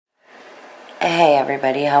Hey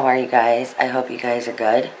everybody, how are you guys? I hope you guys are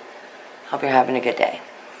good. Hope you're having a good day.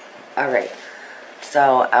 Alright,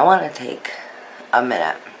 so I want to take a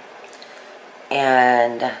minute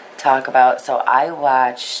and talk about, so I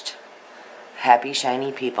watched Happy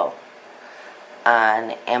Shiny People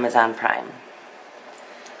on Amazon Prime.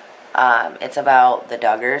 It's about the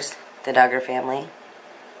Duggars, the Duggar family.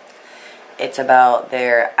 It's about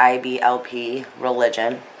their IBLP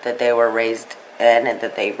religion that they were raised in and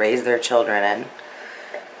that they raised their children in.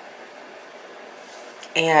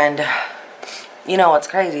 And you know what's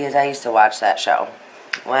crazy is I used to watch that show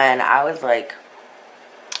when I was like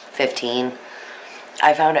 15.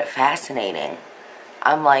 I found it fascinating.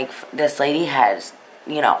 I'm like, this lady has,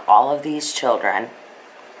 all of these children.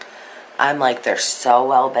 I'm like, they're so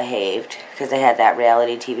well behaved because they had that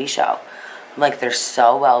reality TV show. I'm like, they're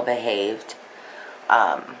so well behaved.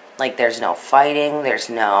 Like, there's no fighting, there's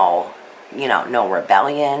no no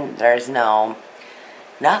rebellion, there's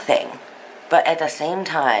nothing. But at the same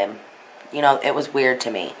time, it was weird to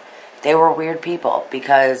me. They were weird people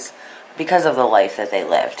because of the life that they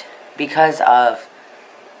lived. Because of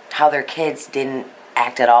how their kids didn't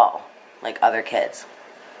act at all like other kids.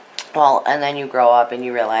 Well, and then you grow up and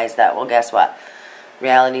you realize that, well, guess what?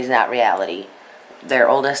 Reality's not reality. Their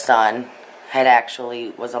oldest son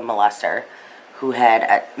was a molester who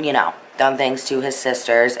had, done things to his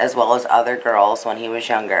sisters as well as other girls when he was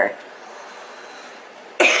younger.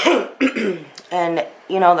 And,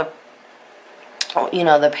 the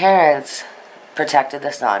parents protected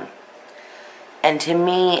the son. And to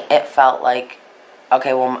me, it felt like,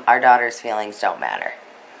 okay, well, our daughter's feelings don't matter.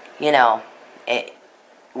 We're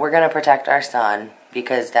going to protect our son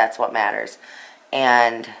because that's what matters.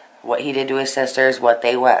 And what he did to his sisters, what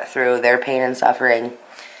they went through, their pain and suffering,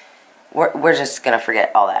 we're just going to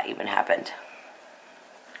forget all that even happened.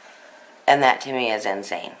 And that to me is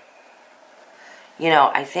insane.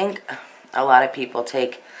 I think a lot of people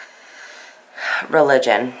take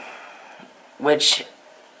religion, which,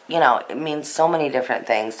 it means so many different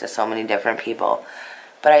things to so many different people.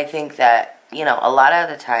 But I think that, a lot of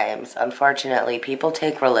the times, unfortunately, people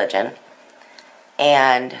take religion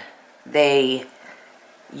and they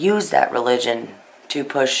use that religion to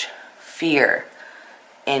push fear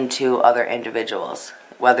into other individuals,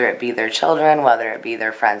 whether it be their children, whether it be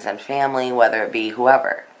their friends and family, whether it be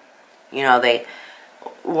whoever.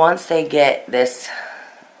 Once they get this,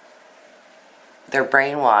 they're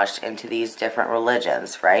brainwashed into these different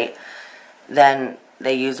religions, right? Then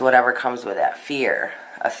they use whatever comes with that, fear,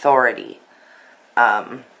 authority.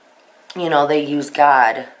 They use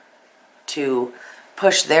God to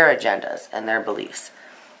push their agendas and their beliefs.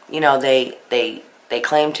 They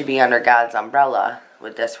claim to be under God's umbrella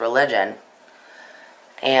with this religion,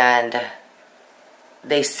 and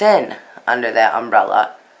they sin under that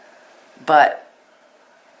umbrella, but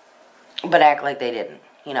act like they didn't,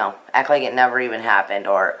 act like it never even happened,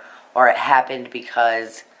 or it happened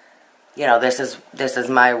because, this is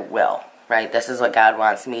my will, right? This is what God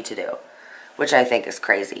wants me to do, which I think is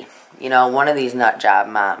crazy. One of these nut job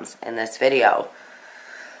moms in this video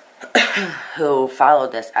who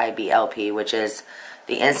followed this IBLP, which is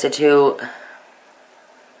the Institute,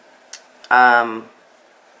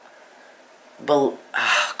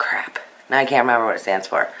 crap. Now I can't remember what it stands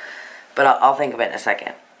for, but I'll think of it in a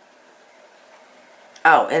second.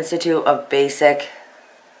 Oh, Institute of Basic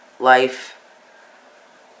Life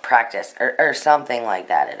Practice, or something like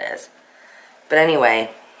that it is. But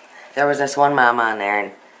anyway, there was this one mom on there,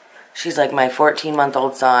 and she's like, my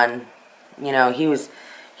 14-month-old son,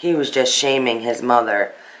 he was just shaming his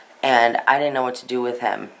mother, and I didn't know what to do with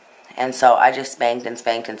him. And so I just spanked and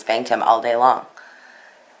spanked and spanked him all day long.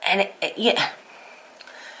 And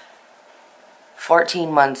 14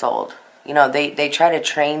 months old. They try to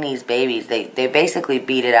train these babies. They basically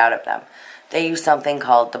beat it out of them. They use something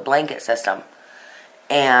called the blanket system.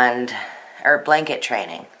 Or blanket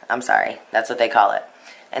training. I'm sorry. That's what they call it.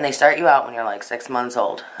 And they start you out when you're like 6 months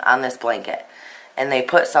old on this blanket. And they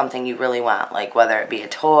put something you really want, like whether it be a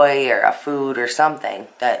toy or a food or something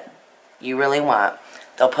that you really want.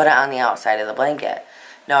 They'll put it on the outside of the blanket.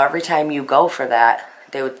 Now, every time you go for that,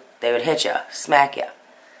 they would hit you, smack you.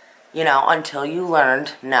 Until you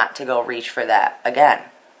learned not to go reach for that again.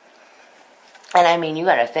 And I mean, you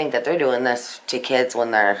gotta think that they're doing this to kids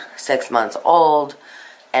when they're 6 months old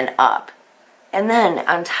and up. And then,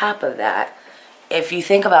 on top of that, if you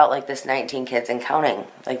think about like this 19 kids and counting,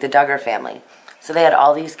 like the Duggar family. So they had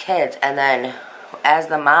all these kids, and then as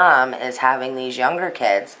the mom is having these younger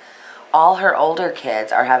kids, all her older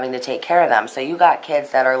kids are having to take care of them. So you got kids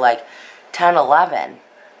that are like 10, 11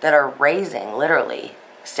 that are raising, literally,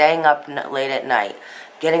 staying up late at night,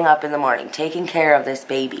 getting up in the morning, taking care of this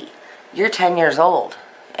baby. You're 10 years old,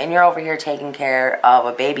 and you're over here taking care of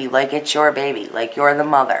a baby like it's your baby, like you're the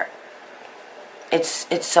mother. It's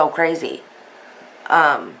so crazy.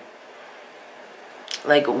 Like,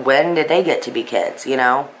 when did they get to be kids, you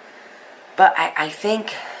know? But I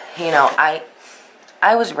think, you know, I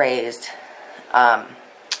was raised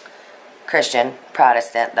Christian,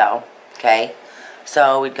 Protestant, though, okay?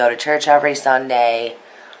 So we'd go to church every Sunday.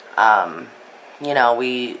 You know,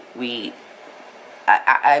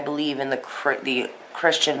 I believe in the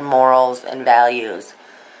Christian morals and values.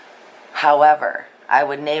 However, I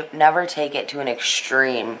would never take it to an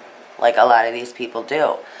extreme like a lot of these people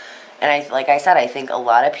do. And like I said, I think a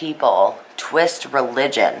lot of people twist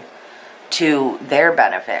religion to their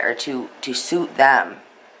benefit or to suit them,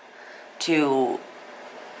 to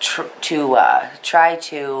try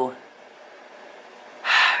to,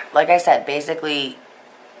 like I said, basically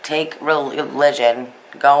take religion,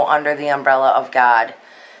 go under the umbrella of God,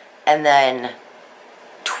 and then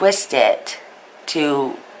twist it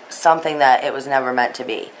to something that it was never meant to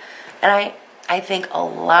be. And I think a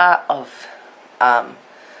lot of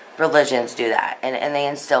religions do that, and they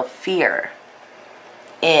instill fear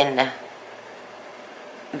in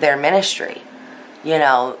their ministry. You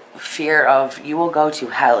know, fear of, you will go to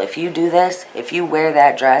hell if you do this, if you wear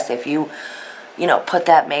that dress, if you know, put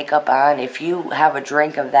that makeup on, if you have a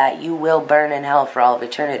drink of that, you will burn in hell for all of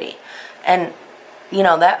eternity. And, you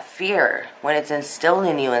know, that fear, when it's instilled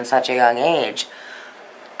in you in such a young age,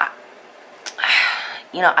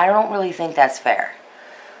 you know, I don't really think that's fair.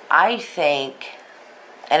 I think,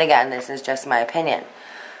 and again, this is just my opinion,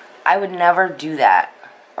 I would never do that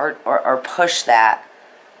or push that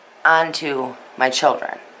onto my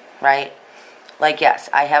children, right? Like, yes,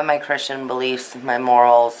 I have my Christian beliefs, my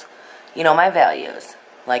morals, you know, my values.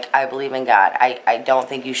 Like, I believe in God. I don't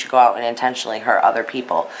think you should go out and intentionally hurt other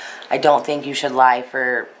people. I don't think you should lie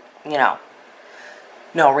for, you know,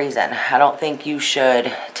 no reason. I don't think you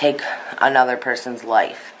should take another person's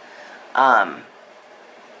life.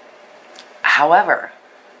 However,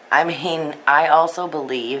 I mean, I also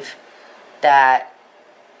believe that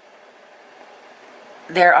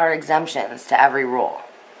there are exemptions to every rule,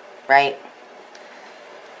 right?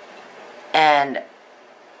 And,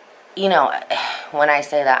 you know, when I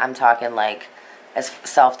say that, I'm talking like as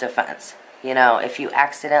self-defense. You know, if you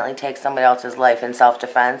accidentally take somebody else's life in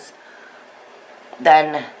self-defense,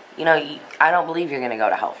 then, you know, I don't believe you're going to go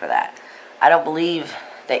to hell for that. I don't believe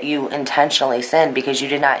that you intentionally sinned because you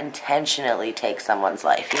did not intentionally take someone's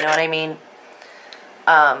life. You know what I mean?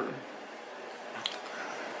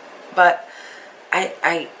 But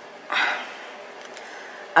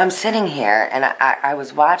I'm sitting here and I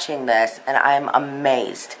was watching this and I'm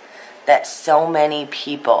amazed that so many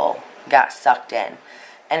people got sucked in,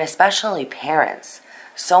 and especially parents.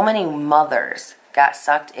 So many mothers got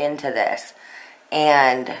sucked into this,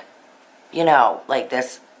 and, you know, like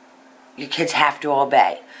this, your kids have to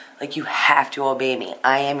obey. Like, you have to obey me.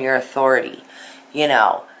 I am your authority. You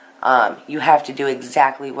know, you have to do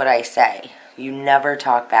exactly what I say. You never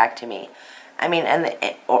talk back to me. I mean, and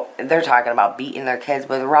they're talking about beating their kids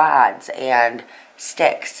with rods and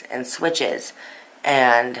sticks and switches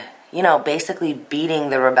and, you know, basically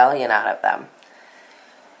beating the rebellion out of them.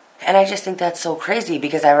 And I just think that's so crazy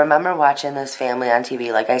because I remember watching this family on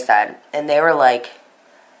TV, like I said, and they were like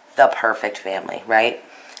the perfect family, right?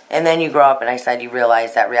 And then you grow up, and I said you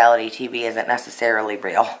realize that reality TV isn't necessarily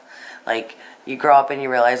real. Like, you grow up and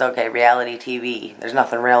you realize, okay, reality TV, there's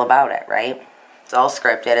nothing real about it, right? It's all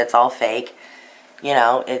scripted, it's all fake. You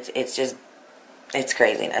know, it's just, it's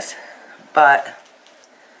craziness. But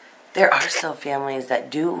there are still families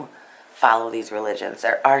that do follow these religions.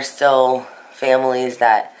 There are still families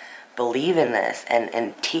that believe in this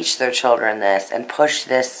and teach their children this and push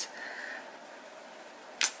this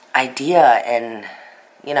idea and,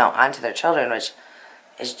 you know, onto their children, which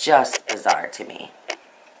is just bizarre to me.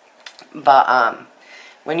 But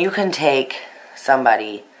when you can take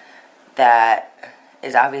somebody that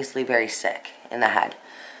is obviously very sick in the head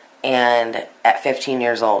and at 15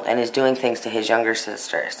 years old and is doing things to his younger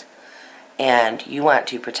sisters, and you want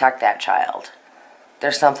to protect that child,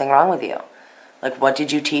 there's something wrong with you. Like, what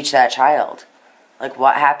did you teach that child? Like,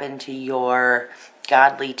 what happened to your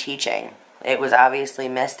godly teaching? It was obviously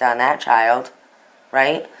missed on that child,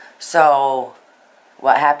 right? So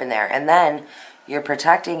what happened there? And then you're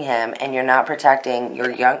protecting him, and you're not protecting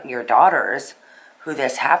your daughters who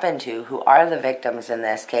this happened to, who are the victims in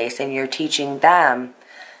this case, and you're teaching them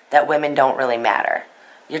that women don't really matter.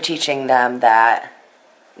 You're teaching them that,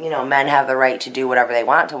 you know, men have the right to do whatever they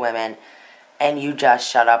want to women, and you just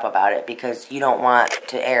shut up about it because you don't want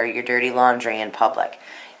to air your dirty laundry in public.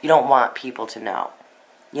 you don't want people to know.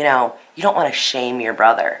 You know, you don't want to shame your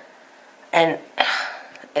brother. And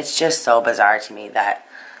it's just so bizarre to me that,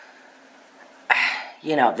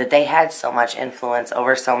 you know, that they had so much influence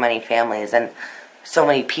over so many families and so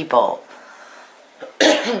many people.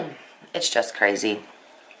 It's just crazy.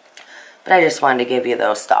 But I just wanted to give you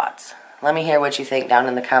those thoughts. Let me hear what you think down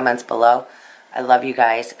in the comments below. I love you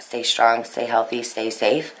guys. Stay strong, stay healthy, stay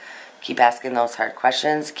safe. Keep asking those hard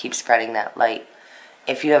questions. Keep spreading that light.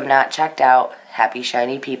 If you have not checked out Happy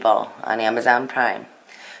Shiny People on Amazon Prime,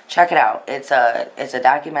 check it out. It's a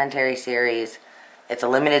documentary series. It's a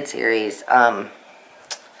limited series.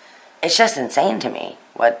 It's just insane to me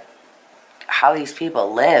how these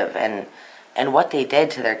people live and what they did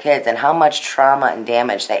to their kids and how much trauma and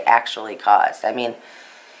damage they actually caused. I mean,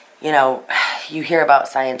 you know, you hear about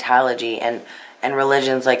Scientology and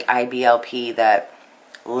religions like IBLP that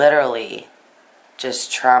literally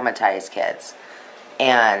just traumatize kids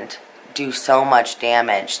and do so much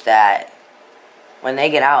damage that when they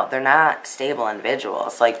get out, they're not stable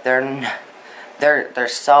individuals. Like, they're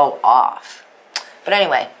so off. But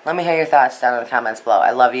anyway, let me hear your thoughts down in the comments below.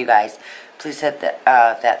 I love you guys. Please hit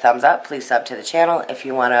that thumbs up. Please sub to the channel. If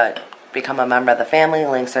you want to become a member of the family,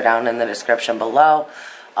 links are down in the description below.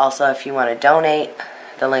 Also, if you want to donate,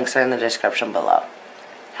 the links are in the description below.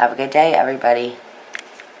 Have a good day, everybody.